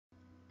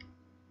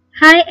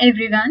Hi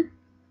everyone,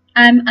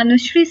 I am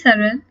Anushri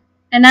Saral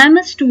and I am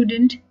a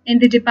student in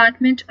the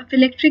Department of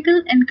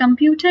Electrical and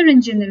Computer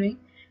Engineering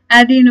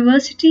at the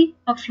University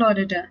of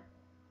Florida.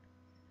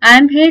 I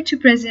am here to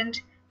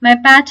present my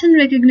pattern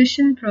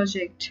recognition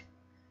project.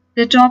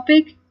 The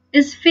topic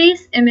is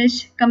face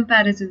image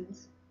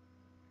comparisons.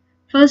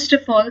 First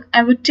of all,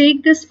 I would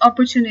take this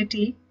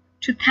opportunity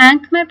to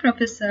thank my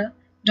professor,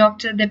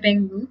 Dr.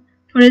 Depengu,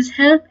 for his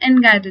help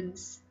and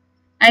guidance.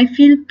 I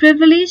feel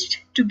privileged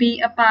to be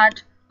a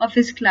part of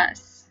his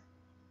class.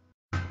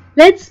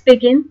 Let's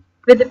begin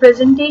with the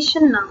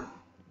presentation now.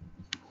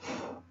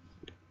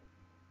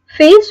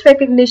 Face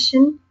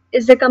recognition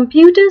is a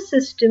computer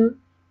system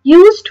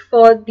used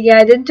for the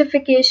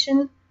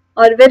identification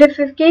or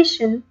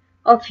verification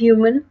of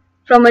human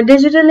from a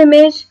digital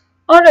image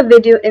or a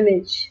video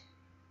image.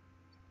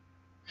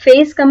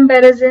 Face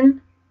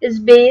comparison is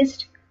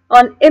based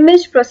on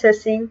image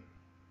processing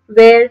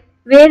where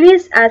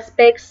various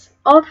aspects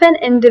of an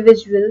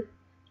individual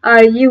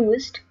are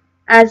used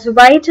as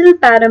vital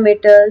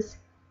parameters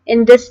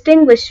in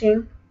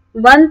distinguishing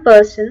one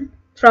person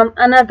from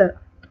another.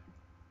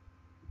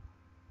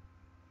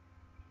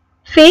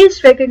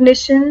 Face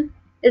recognition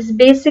is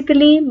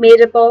basically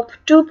made up of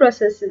two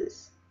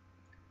processes: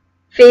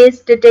 face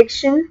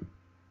detection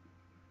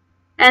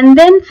and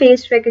then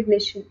face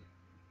recognition.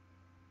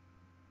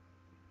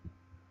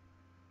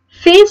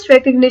 Face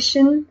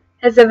recognition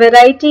has a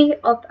variety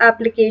of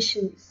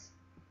applications.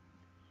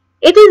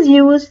 It is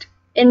used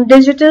in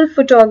digital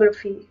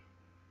photography.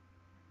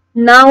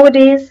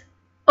 Nowadays,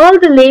 all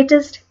the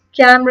latest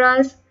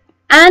cameras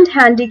and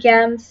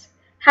handycams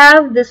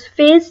have this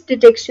face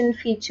detection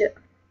feature.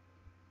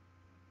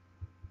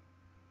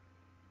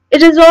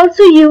 It is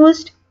also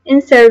used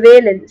in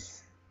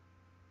surveillance.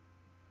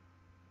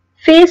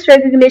 Face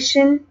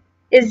recognition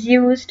is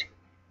used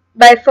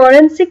by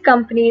forensic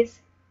companies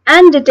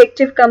and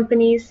detective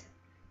companies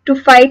to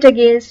fight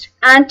against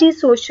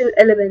antisocial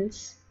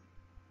elements.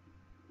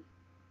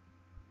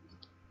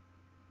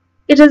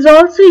 It is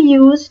also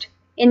used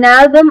in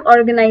album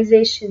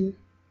organization.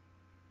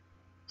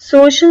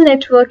 Social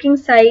networking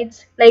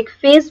sites like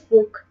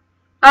Facebook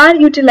are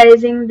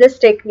utilizing this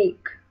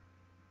technique.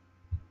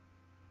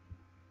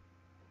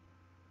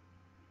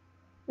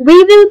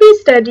 We will be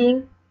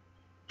studying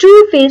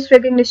two face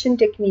recognition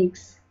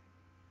techniques.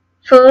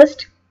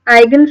 First,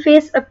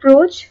 eigenface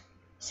approach.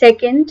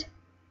 Second,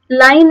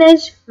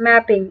 line-edge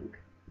mapping.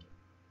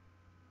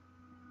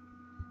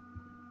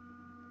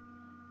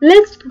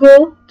 Let's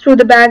go through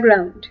the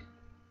background.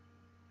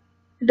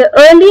 The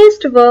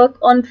earliest work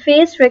on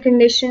face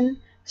recognition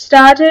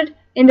started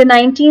in the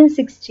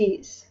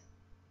 1960s.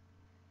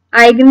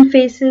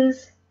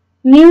 Eigenfaces,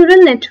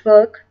 neural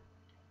network,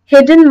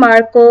 hidden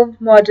Markov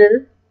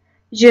model,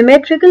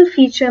 geometrical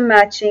feature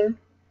matching,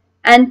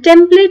 and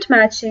template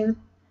matching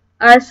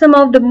are some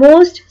of the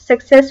most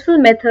successful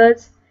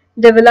methods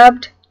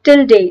developed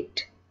till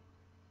date.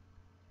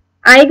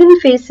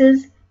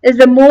 Eigenfaces is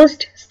the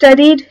most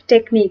studied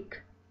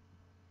technique.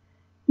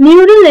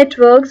 Neural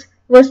networks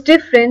was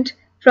different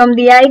from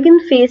the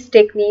eigenface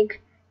technique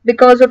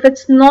because of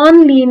its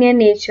non-linear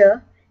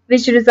nature,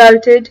 which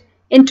resulted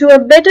into a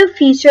better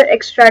feature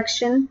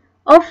extraction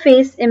of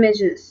face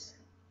images.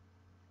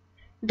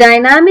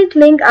 Dynamic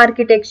link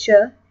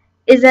architecture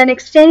is an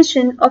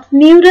extension of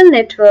neural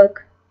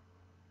network.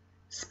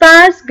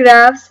 Sparse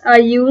graphs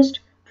are used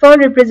for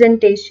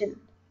representation,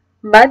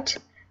 but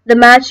the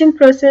matching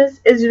process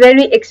is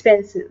very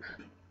expensive.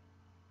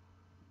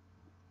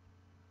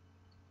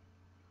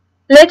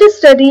 Let us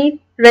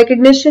study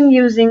recognition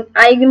using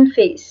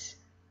eigenface.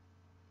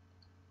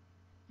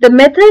 The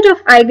method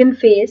of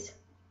eigenface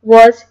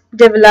was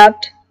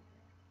developed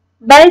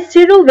by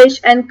Sirovich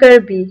and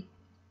Kirby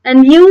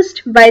and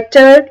used by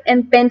Turk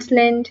and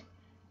Pentland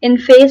in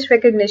face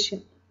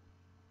recognition.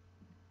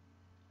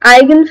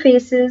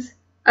 Eigenfaces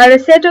are a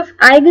set of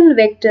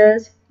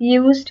eigenvectors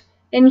used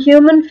in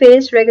human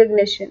face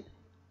recognition.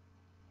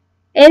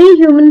 Any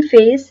human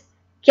face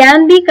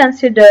can be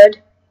considered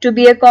to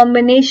be a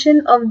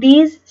combination of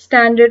these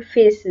standard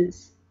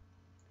faces.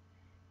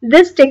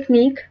 This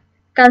technique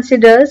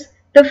considers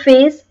the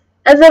face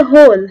as a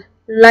whole,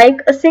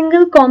 like a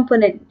single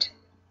component.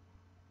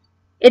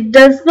 It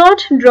does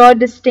not draw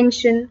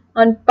distinction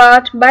on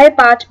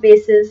part-by-part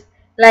basis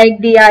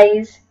like the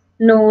eyes,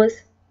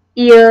 nose,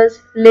 ears,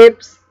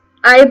 lips,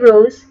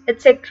 eyebrows,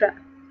 etc.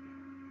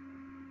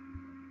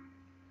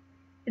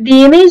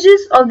 The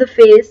images of the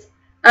face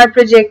are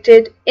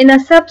projected in a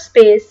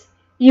subspace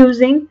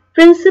using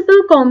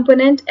principal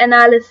component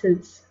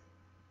analysis.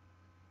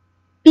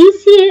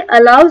 PCA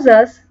allows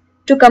us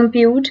to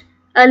compute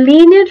a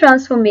linear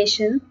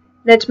transformation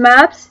that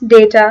maps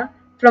data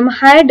from a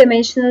higher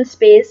dimensional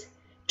space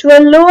to a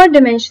lower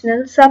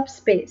dimensional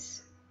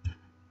subspace.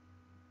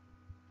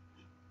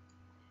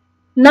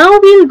 Now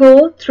we'll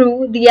go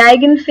through the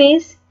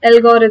eigenface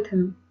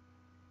algorithm.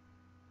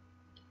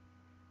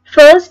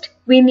 First,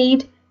 we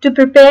need to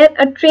prepare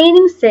a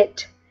training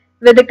set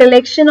with a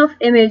collection of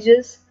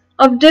images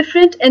of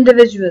different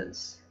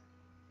individuals.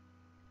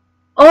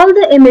 All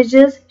the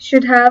images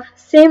should have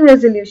same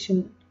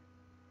resolution.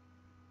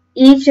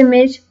 Each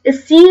image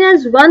is seen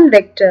as one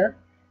vector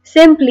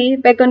simply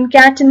by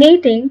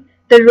concatenating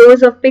the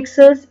rows of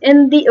pixels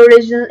in the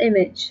original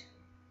image.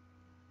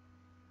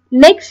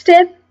 Next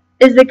step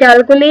is the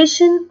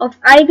calculation of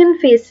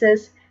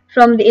eigenfaces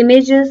from the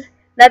images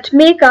that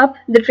make up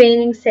the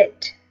training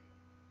set.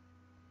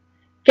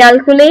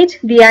 Calculate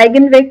the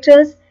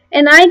eigenvectors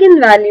and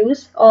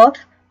eigenvalues of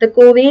the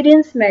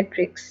covariance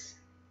matrix.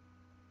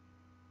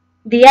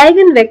 The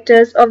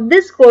eigenvectors of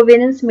this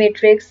covariance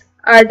matrix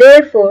are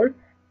therefore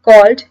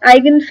called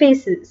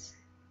eigenfaces.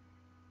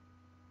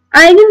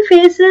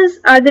 Eigenfaces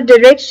are the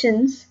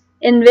directions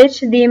in which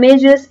the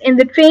images in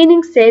the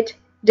training set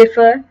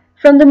differ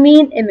from the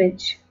mean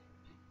image.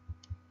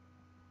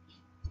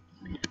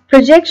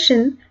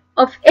 Projection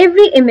of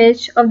every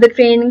image of the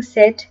training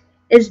set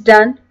is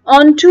done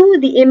onto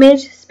the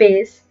image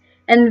space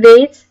and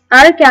weights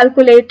are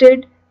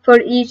calculated for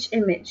each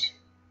image.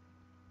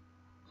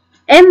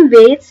 M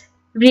weights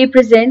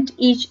represent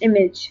each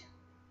image.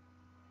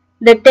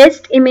 The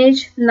test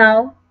image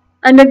now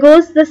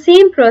undergoes the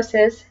same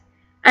process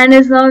and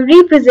is now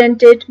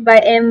represented by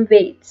M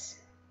weights.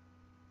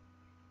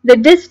 The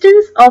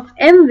distance of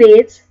M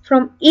weights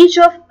from each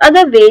of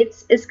other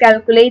weights is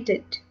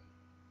calculated.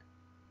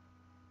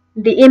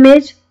 The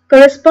image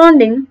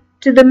corresponding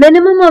to the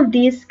minimum of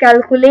these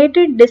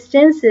calculated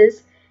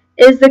distances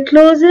is the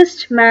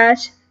closest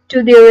match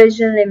to the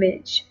original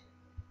image.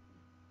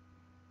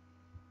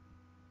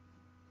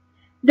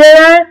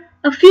 There are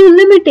a few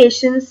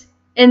limitations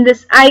in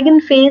this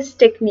eigenphase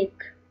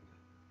technique.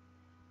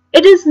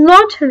 It is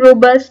not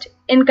robust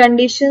in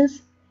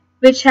conditions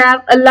which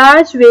have a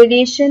large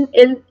variation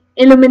in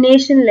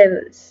illumination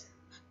levels.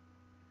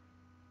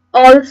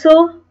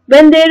 Also,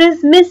 when there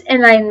is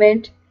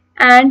misalignment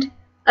and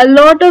a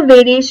lot of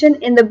variation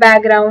in the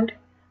background,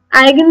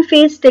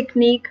 eigenphase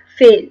technique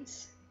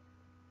fails.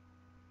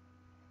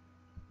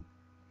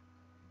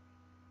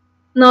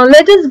 Now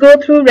let us go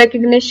through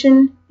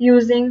recognition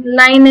using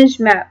line edge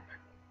map.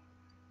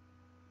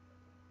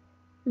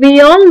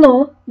 We all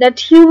know that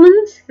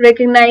humans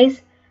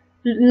recognize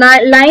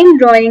line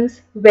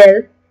drawings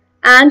well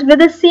and with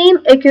the same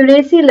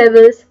accuracy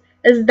levels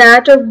as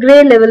that of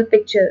gray level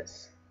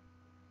pictures.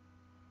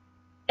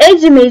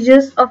 Edge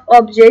images of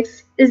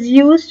objects is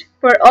used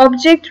for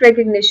object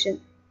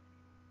recognition.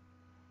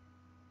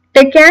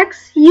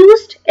 Tecacs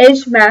used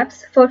edge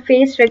maps for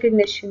face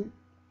recognition.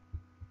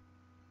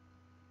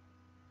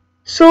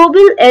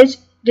 Sobel edge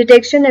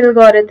detection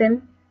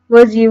algorithm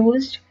was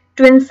used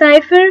to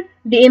encipher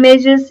the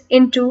images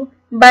into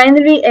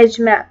binary edge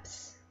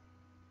maps.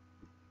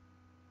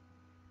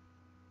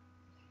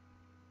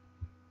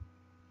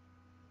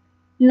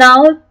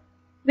 Now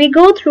we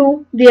go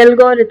through the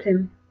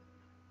algorithm.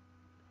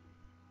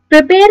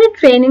 Prepare a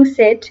training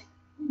set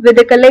with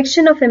a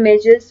collection of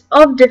images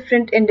of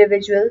different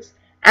individuals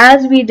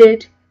as we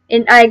did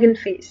in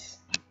eigenphase.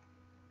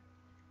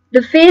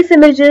 The face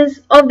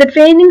images of the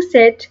training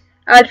set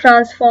are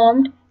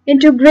transformed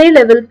into gray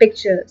level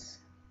pictures.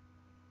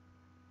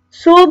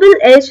 Sobel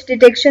edge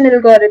detection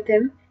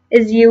algorithm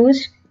is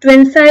used to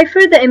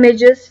encipher the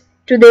images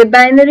to their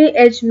binary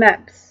edge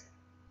maps.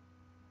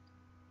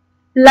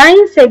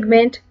 Line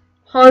segment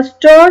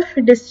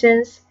Hausdorff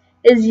distance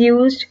is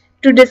used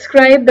to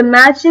describe the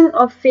matching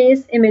of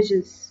face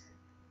images.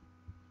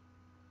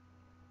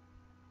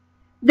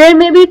 There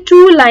may be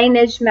two line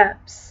edge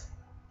maps,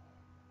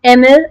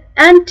 ML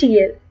and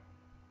TL.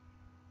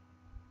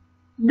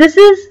 This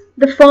is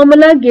the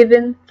formula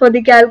given for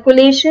the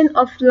calculation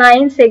of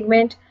line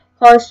segment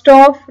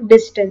Hausdorff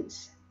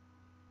distance.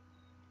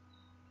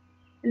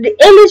 The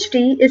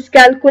LHD is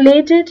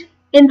calculated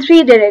in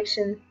three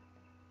directions.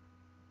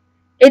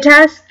 It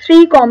has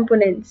three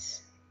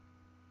components.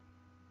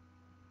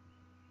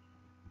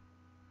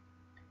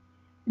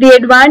 The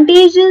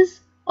advantages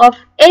of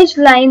edge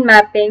line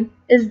mapping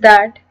is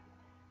that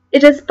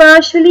it is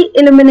partially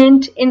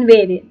illuminant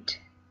invariant.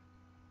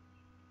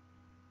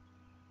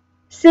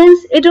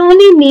 Since it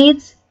only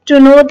needs to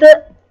know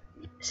the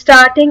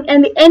starting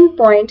and the end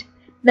point,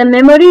 the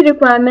memory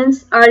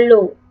requirements are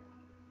low.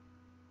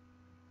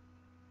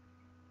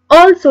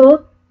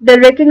 Also, the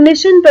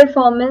recognition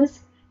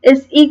performance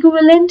is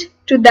equivalent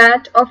to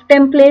that of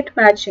template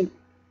matching.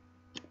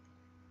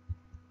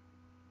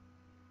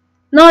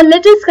 Now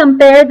let us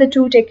compare the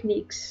two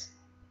techniques.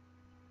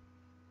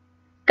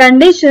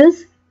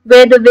 Conditions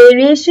where the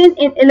variation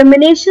in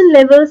illumination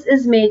levels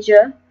is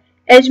major,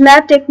 edge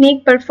map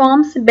technique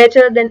performs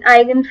better than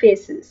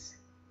eigenfaces.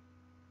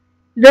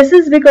 This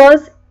is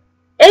because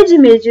edge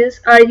images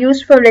are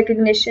used for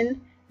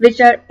recognition which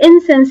are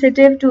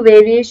insensitive to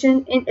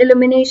variation in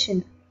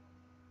illumination.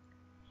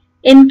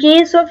 In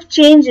case of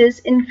changes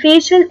in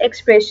facial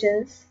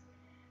expressions,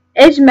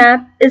 edge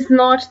map is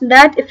not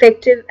that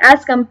effective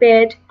as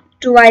compared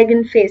to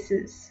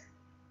eigenfaces.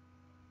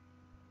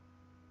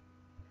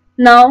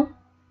 Now,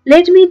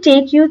 let me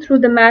take you through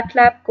the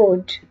MATLAB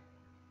code.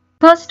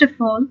 First of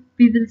all,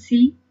 we will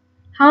see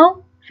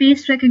how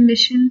face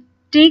recognition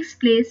takes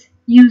place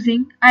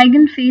using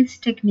eigenphase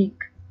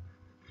technique.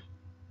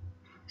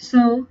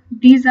 So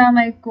these are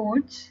my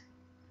codes.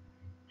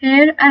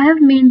 Here I have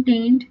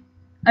maintained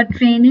a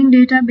training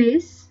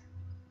database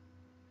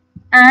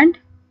and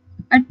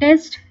a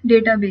test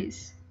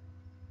database.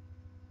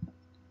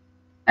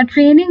 A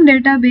training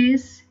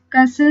database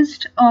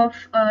consists of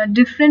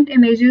different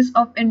images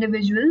of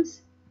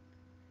individuals,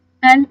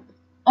 and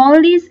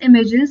all these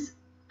images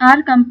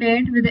are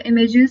compared with the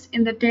images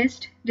in the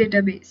test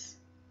database.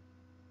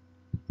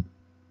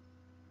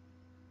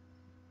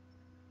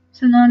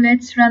 So now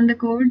let's run the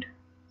code.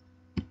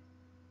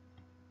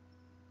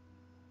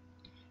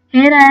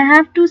 Here I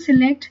have to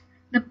select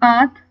the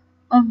path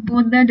of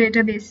both the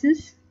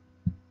databases.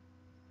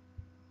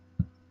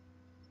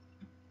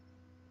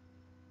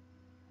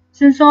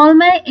 Since all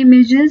my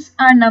images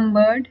are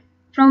numbered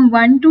from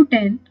 1 to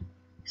 10,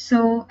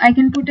 so I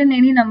can put in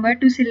any number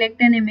to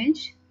select an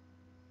image.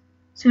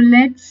 So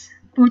let's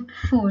put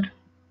 4.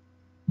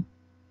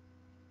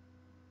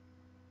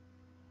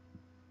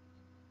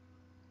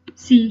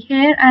 See,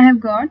 here I have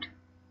got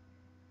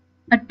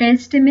a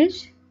test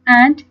image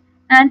and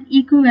an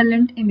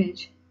equivalent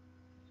image.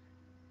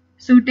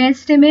 So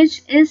test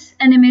image is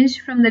an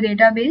image from the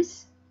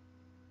database,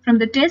 from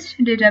the test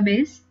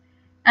database,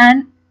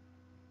 and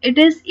it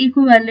is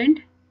equivalent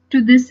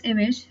to this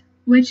image,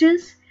 which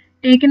is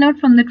taken out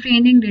from the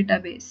training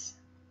database.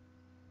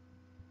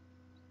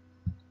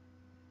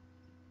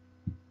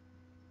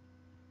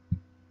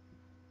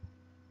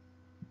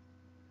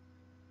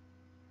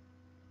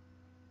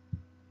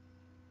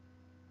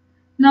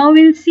 Now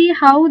we'll see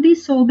how the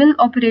Sobel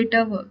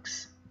operator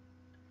works.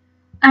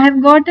 I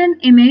have got an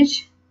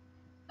image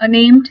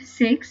named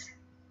 6.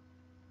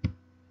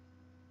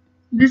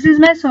 This is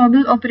my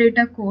Sobel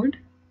operator code.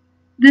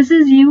 This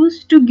is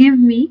used to give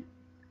me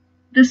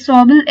the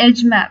Sobel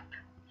edge map.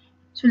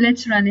 So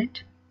let's run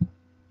it.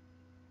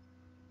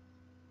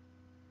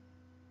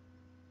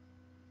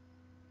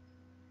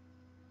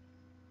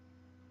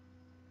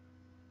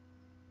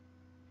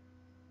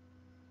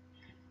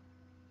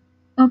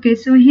 Okay,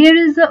 so here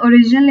is the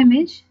original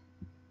image,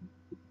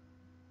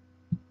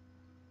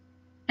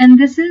 and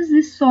this is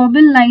the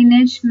Sobel line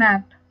edge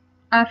map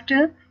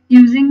after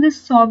using the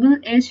Sobel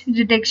edge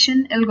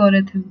detection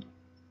algorithm.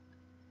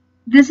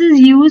 This is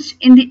used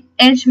in the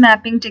edge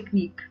mapping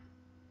technique.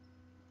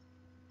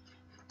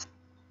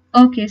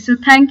 Okay, so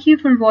thank you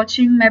for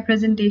watching my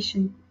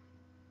presentation.